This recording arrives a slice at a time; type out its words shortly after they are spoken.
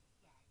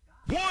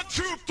1,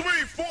 2, 3,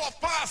 4,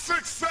 5,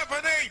 6, 7,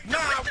 8, 9.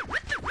 1,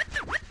 2, 3,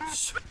 4,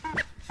 5.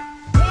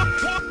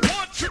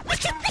 1, 2, 3,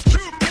 4, 5.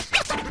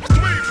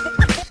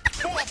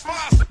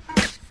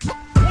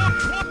 1,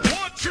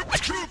 2,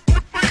 3,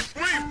 4,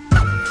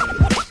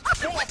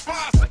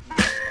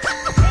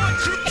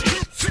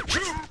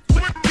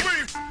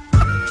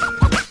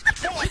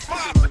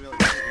 5. 1,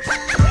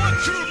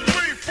 2,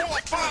 3, 4,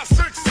 5,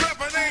 6,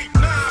 7, 8,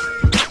 9.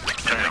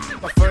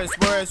 My first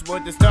words were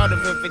the start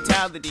of a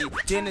fatality.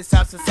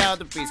 Genocide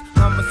salaries,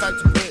 homicide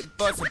to quit,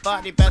 bust a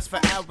body best for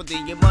hourly.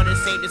 Your mother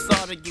say to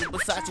slaughter you,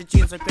 but such a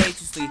genes are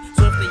graciously.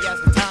 Swiftly as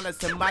katanas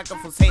to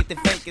microphones hate the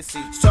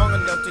vacancy. Strong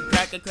enough to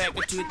crack it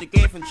to the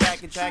grave from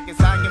track and track. As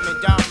I am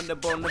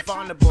indomitable,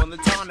 invulnerable,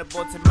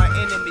 intolerable to my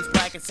enemies,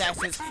 black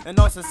assassins, and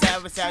also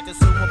savage actors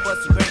who will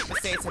bust a great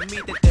mistakes and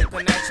meet the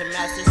connection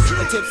masters.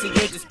 A tipsy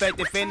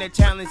introspective and a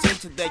challenge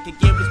intellect. You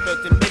give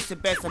respect to miss the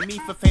best of me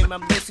for fame,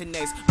 I'm listening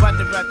next. Right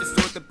the rap, the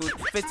sword, the boot,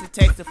 fist the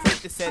text, the flip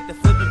the set, the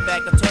flip it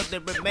back until the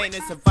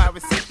remainers of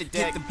virus hit the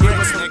deck. The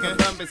bricks, nigga,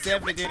 Columbus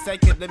evidence, I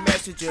give the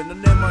messenger. No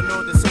name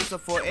know the social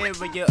for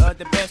area of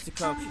the best to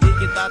come.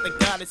 You thought the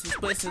God is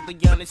explicitly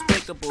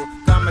unexplicable.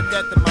 Got my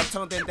death in my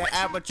tongue, then the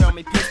average on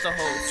me pistol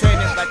holes.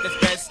 Training like the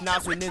best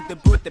nozzle in the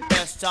boot, the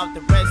best job.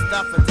 The rest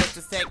stuff for just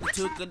a second,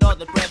 took it all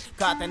the breath.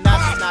 Caught the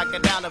Nazis, knock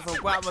it out of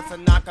him, robbers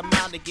and knock him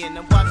out again.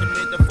 I'm watching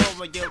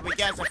metaphor, your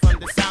reaction from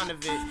the sound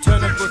of it.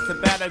 Turn the boots to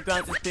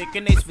battlegrounds, it's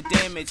picking ace for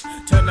damage.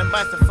 Turn the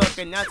mics to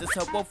fucking answers,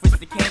 so wolf is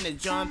the cannon.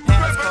 John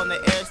Pass, on the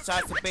air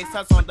shots, the base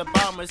house on the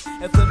bombers.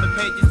 And flipping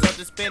pages of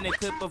the spinning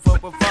clip of a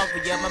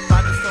revolver. Yeah, my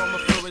mind is storm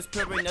of fluid,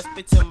 purring a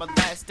spit till my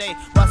last day.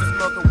 Watch the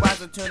smoke and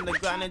rise and turn the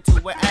ground into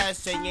an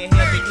ashtray. You hear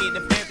the heat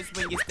of Paris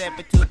when you step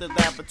into the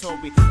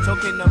laboratory.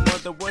 Choking no more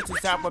the words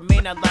as I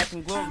remain a life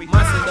in glory.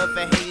 Monster love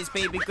and hate is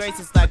baby grace,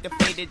 it's like the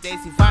faded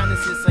daisy.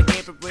 Violence is like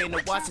April in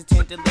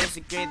Washington, the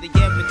laser grade. The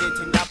evidence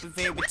and not be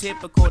very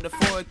typical, the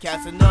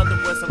forecast. In other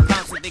words, I'm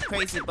constantly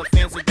crazy, but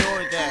fans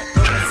adore that.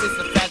 This is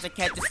the fact I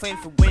catch this flame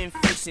for wind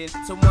fiction.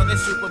 Someone that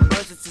shoot with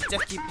birds, it's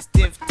just keep a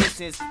stiff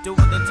distance.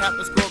 Doing the type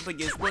of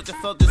scorpions, words of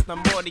filters, no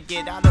more to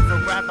get out of a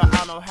rapper.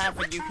 I don't have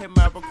it, you hear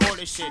my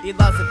recording shit.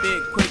 E.L.I's a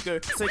bit quicker,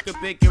 sicker,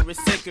 bigger, and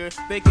sicker.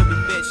 Bigger be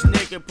bitch,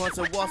 nigga, punch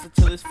a walls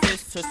until his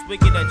fist turns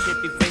wicked at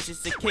trippy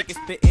fishes. The kick is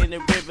spit in the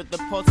river, the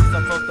pulses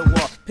up off the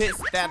wall.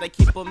 Pits that I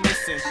keep on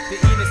missing. The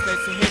Enos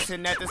lets you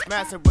hissing at this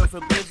master with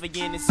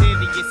oblivion.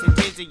 Insidious,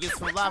 indigenous,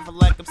 from lava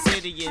like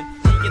obsidian.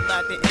 You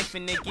like the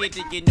infinite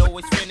Gideon,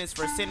 always finished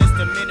for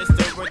sinister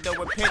minister, with no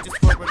repentance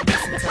for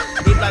remission.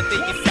 He like the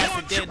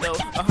assassin ditto,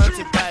 a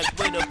hunted by a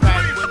widow,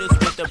 crying widows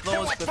with the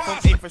blows, but from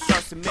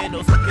infrastructure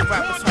middles. Give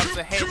rappers hearts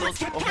of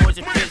halos, or hordes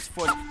of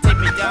pitchforks. Take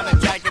me down and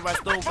drag your ass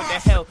over the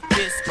hell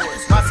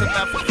discourse. Watch it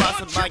out for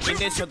fossil like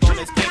initial on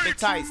escaping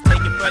tights.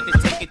 Take your breath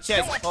and take a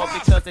chest, all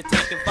because they're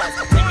taking fights.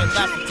 Take a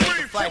life and take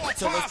a flight,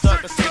 till it's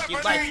dark and take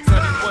your life.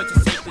 Tell me what you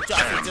say, the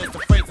drops are just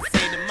afraid to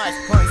say the mic.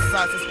 Punch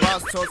sizes,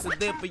 balls, toast,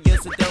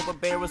 Olympians, and double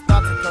barrels.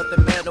 Thoughts and cut the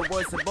metal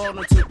words and bone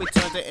to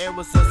return to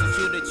aerosols and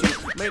shoot at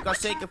you. Make our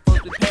shaking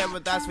folks with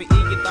paradise for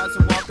E.L.I.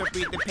 to walk and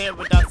breathe the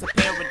paradox of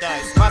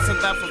paradise.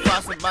 Watching life for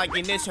fossil like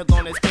initial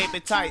on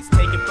escaping tights.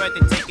 Take a breath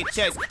and take a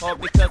chest, all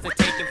because they're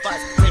taking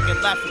fights. Take a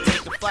life and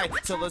take a flight,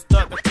 till it's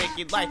dark and take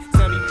your life.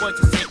 Tell me what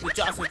you say, the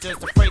drops are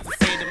just afraid to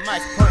say the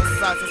mic. Punch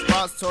sizes,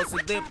 balls, toast,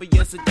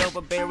 Olympians, and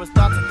double barrels.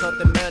 Thoughts and cut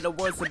the metal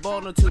words and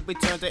bone to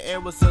return to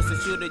aerosols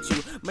and shoot at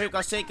you. Make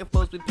our shaking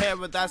folks with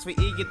paradise for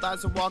E.L.I.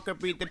 to walk and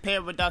breathe the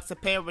paradox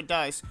of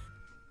paradise.